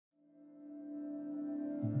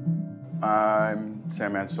I'm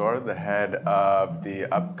Sam Mansour, the head of the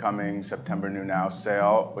upcoming September New Now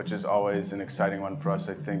sale, which is always an exciting one for us.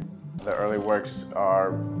 I think the early works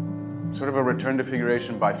are sort of a return to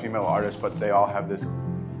figuration by female artists, but they all have this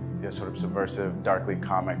sort of subversive, darkly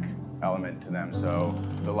comic element to them. So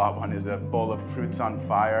the lot one is a bowl of fruits on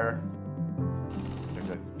fire.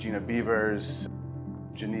 There's a Gina Beavers,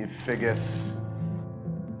 Genevieve Figgis,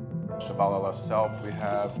 Shabala Self we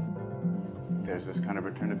have. There's this kind of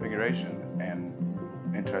return to figuration, and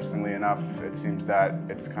interestingly enough, it seems that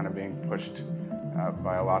it's kind of being pushed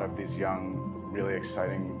by a lot of these young, really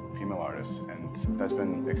exciting female artists, and that's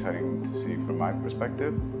been exciting to see from my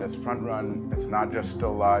perspective. As front run, it's not just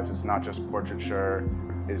still lives, it's not just portraiture,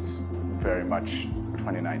 it's very much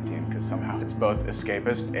 2019, because somehow it's both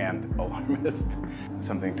escapist and alarmist,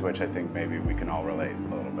 something to which I think maybe we can all relate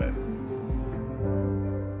a little bit.